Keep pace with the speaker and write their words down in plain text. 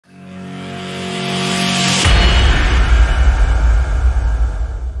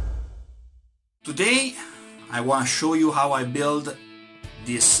Today I want to show you how I build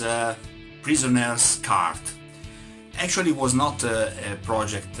this prisoner's cart. Actually, it was not a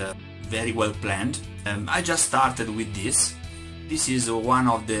project very well planned. I just started with this. This is one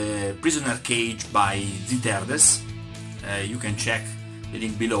of the prisoner cage by Subtitles. You can check the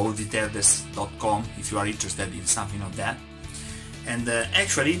link below, subtitles.com, if you are interested in something like that. And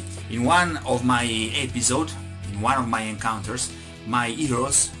actually, in one of my episodes, in one of my encounters, my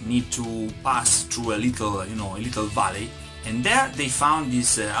heroes need to pass through a little valley, and there they found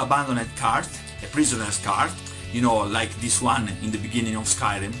this abandoned cart, a prisoner's cart, like this one in the beginning of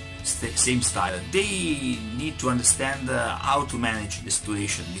Skyrim, same style. They need to understand how to manage the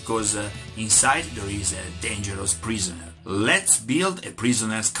situation, because inside there is a dangerous prisoner. Let's build a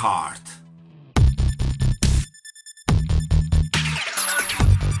prisoner's cart.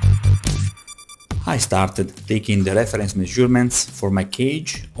 I started taking the reference measurements for my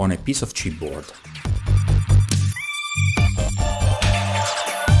cage on a piece of chipboard.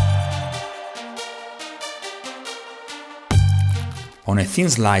 On a thin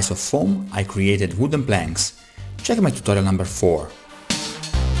slice of foam I created wooden planks. Check my tutorial number 4.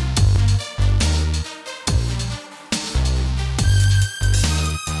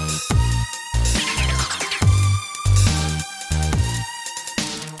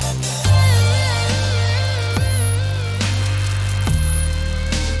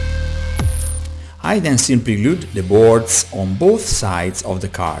 I then simply glued the boards on both sides of the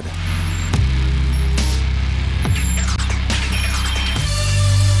card.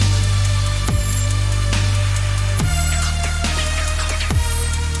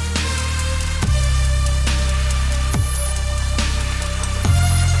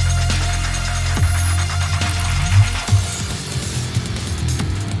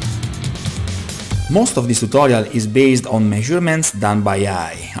 Most of this tutorial is based on measurements done by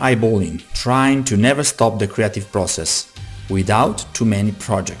eyeballing, trying to never stop the creative process, without too many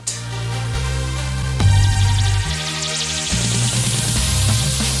projects.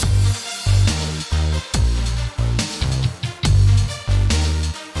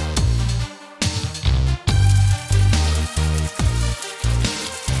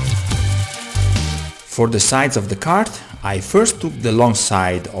 For the sides of the cart, I first took the long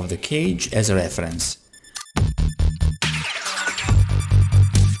side of the cage as a reference.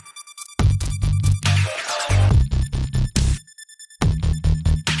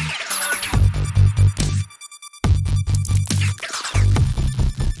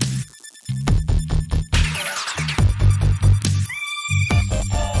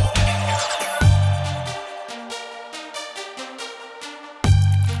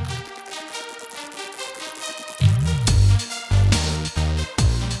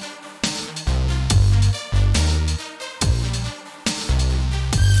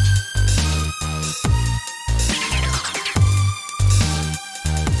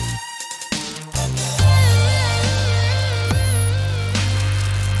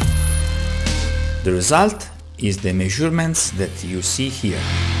 The result is the measurements that you see here.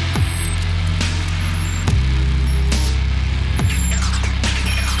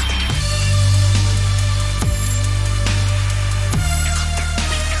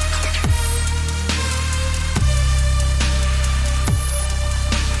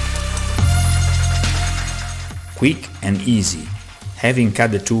 Quick and easy. Having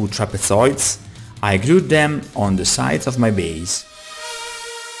cut the two trapezoids, I glued them on the sides of my base.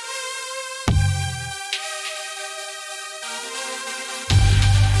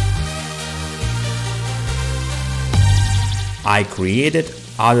 I created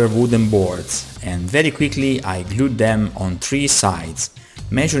other wooden boards, and very quickly I glued them on 3 sides,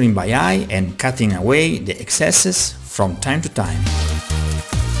 measuring by eye and cutting away the excesses from time to time.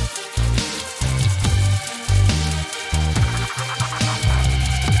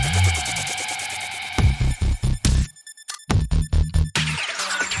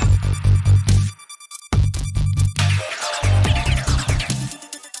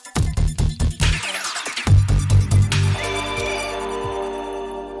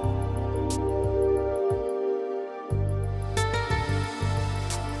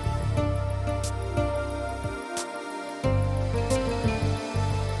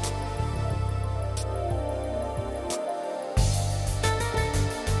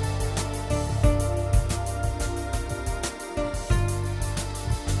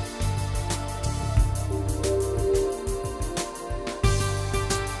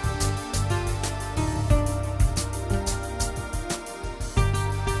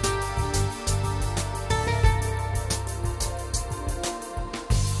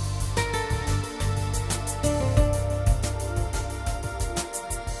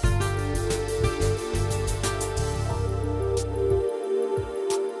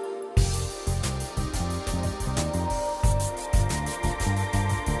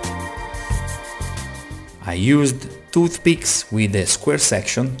 I used toothpicks with a square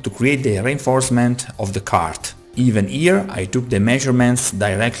section to create the reinforcement of the cart. Even here I took the measurements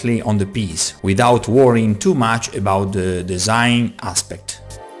directly on the piece, without worrying too much about the design aspect.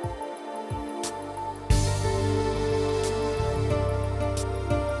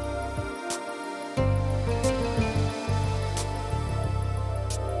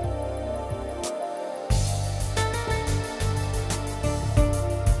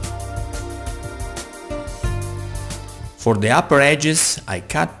 For the upper edges, I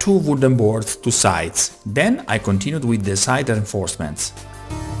cut 2 wooden boards to sides, then I continued with the side reinforcements.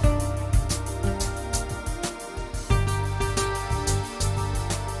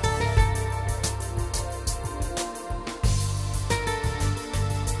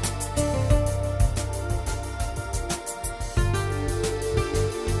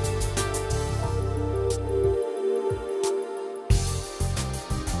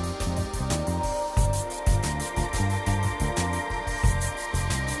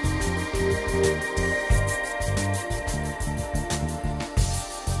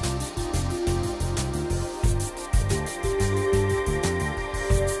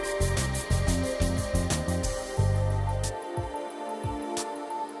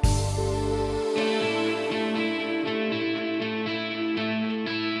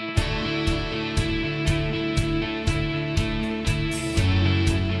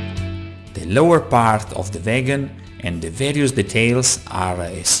 The lower part of the wagon and the various details are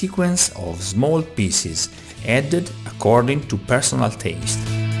a sequence of small pieces added according to personal taste.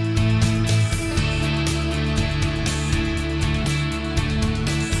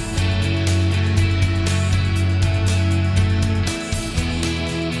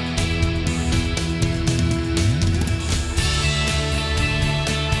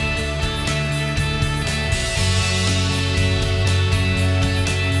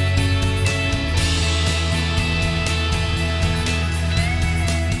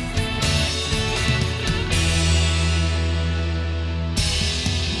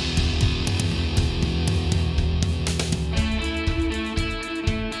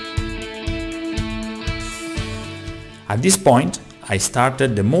 At this point, I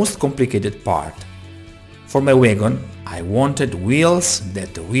started the most complicated part. For my wagon, I wanted wheels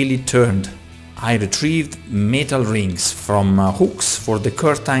that really turned. I retrieved metal rings from hooks for the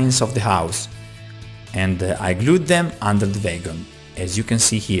curtains of the house, and I glued them under the wagon, as you can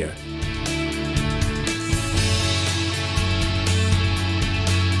see here.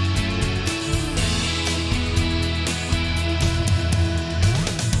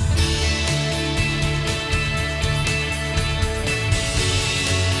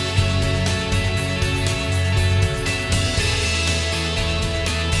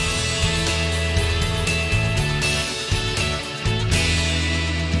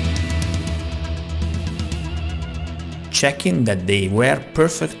 Checking that they were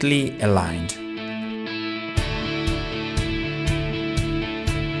perfectly aligned.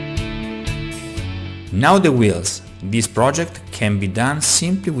 Now the wheels. This project can be done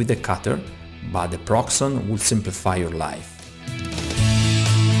simply with a cutter, but the Proxon will simplify your life.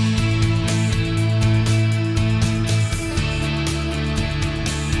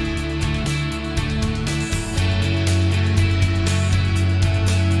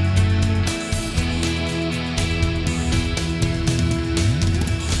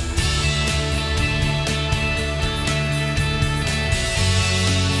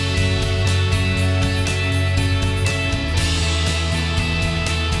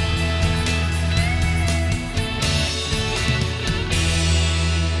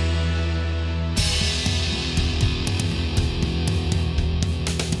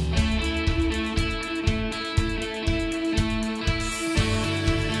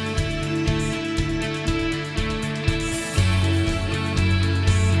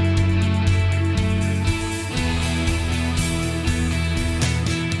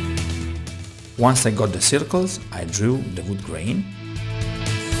 Once I got the circles, I drew the wood grain.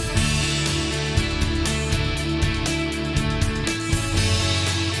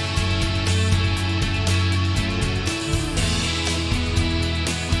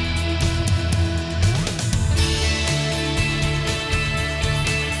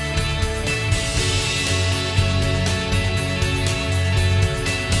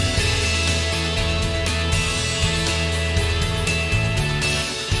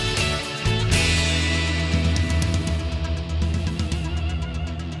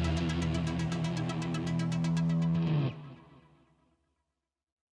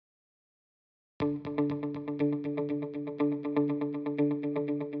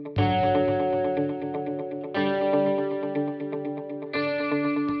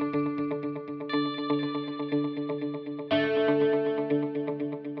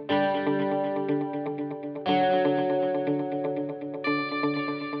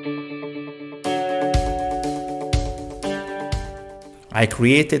 I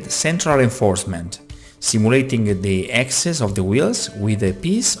created central reinforcement, simulating the axis of the wheels with a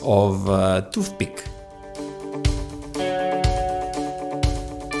piece of toothpick.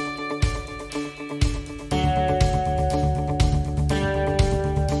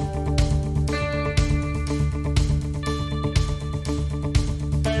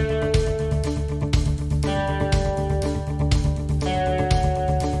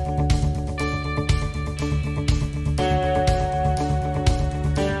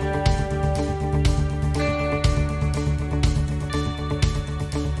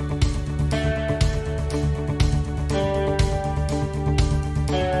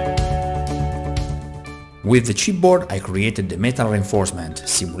 With the chipboard I created the metal reinforcement,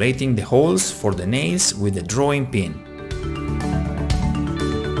 simulating the holes for the nails with a drawing pin.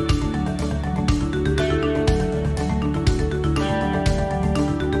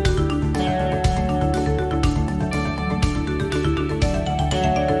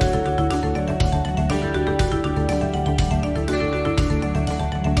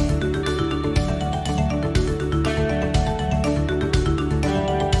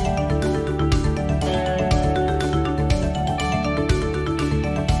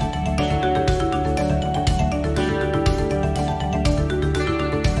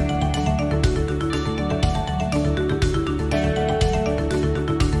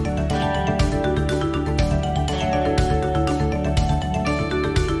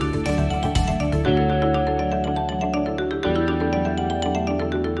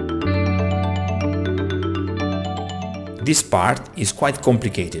 This part is quite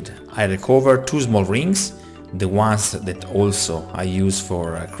complicated. I recovered two small rings, the ones that also I use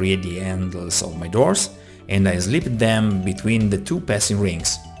for create the handles of my doors, and I slipped them between the two passing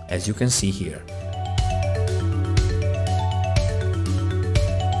rings, as you can see here.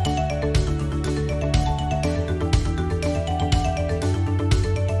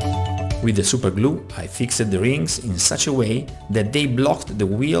 With the super glue I fixed the rings in such a way that they blocked the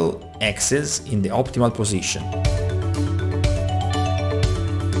wheel axis in the optimal position.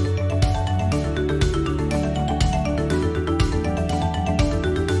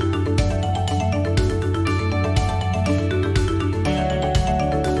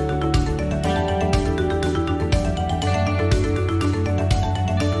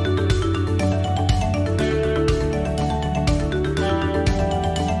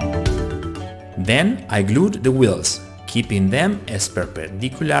 Then I glued the wheels, keeping them as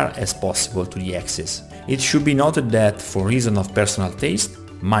perpendicular as possible to the axis. It should be noted that, for reason of personal taste,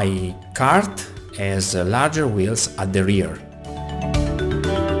 my cart has larger wheels at the rear.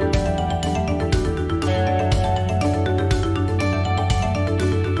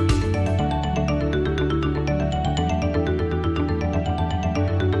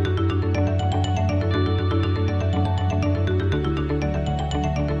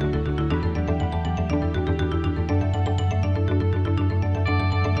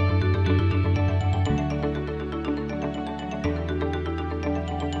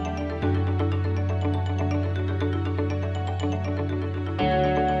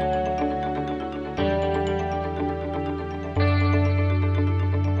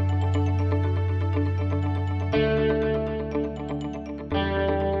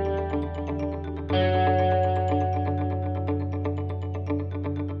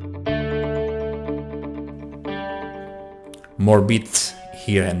 More bits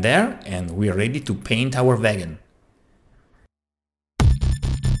here and there, and we are ready to paint our wagon.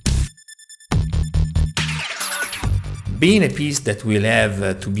 Being a piece that will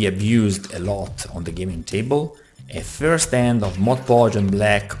have to be abused a lot on the gaming table, a first hand of Mod Podge and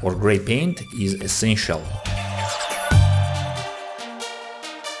black or grey paint is essential.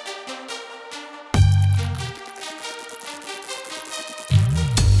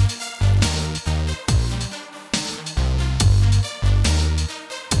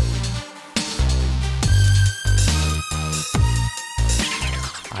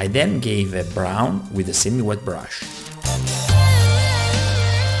 I then gave a brown with a semi-wet brush.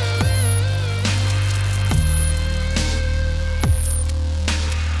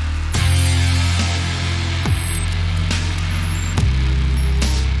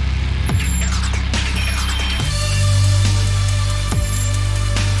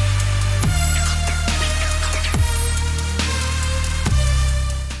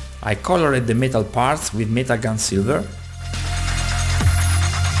 I colored the metal parts with metal gun silver.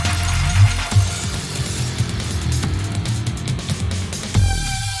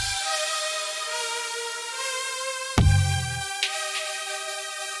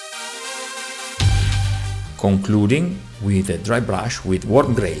 Concluding with a dry brush with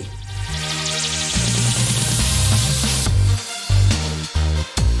warm grey.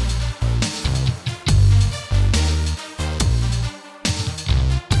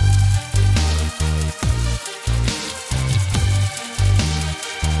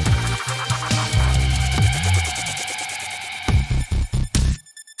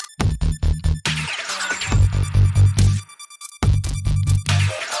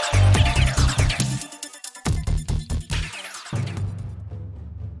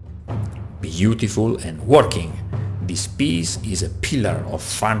 beautiful and working. This piece is a pillar of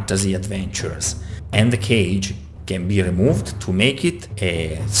fantasy adventures, and the cage can be removed to make it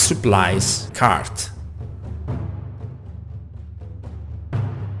a supplies cart.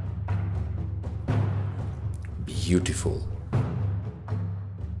 Beautiful.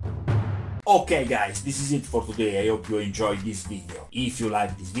 Okay guys, this is it for today. I hope you enjoyed this video. If you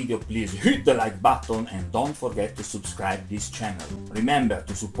like this video, please hit the like button and don't forget to subscribe this channel. Remember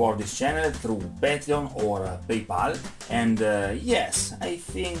to support this channel through Patreon or PayPal. And yes, I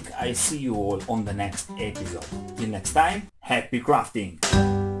think I see you all on the next episode. Till next time, happy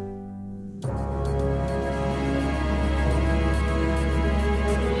crafting!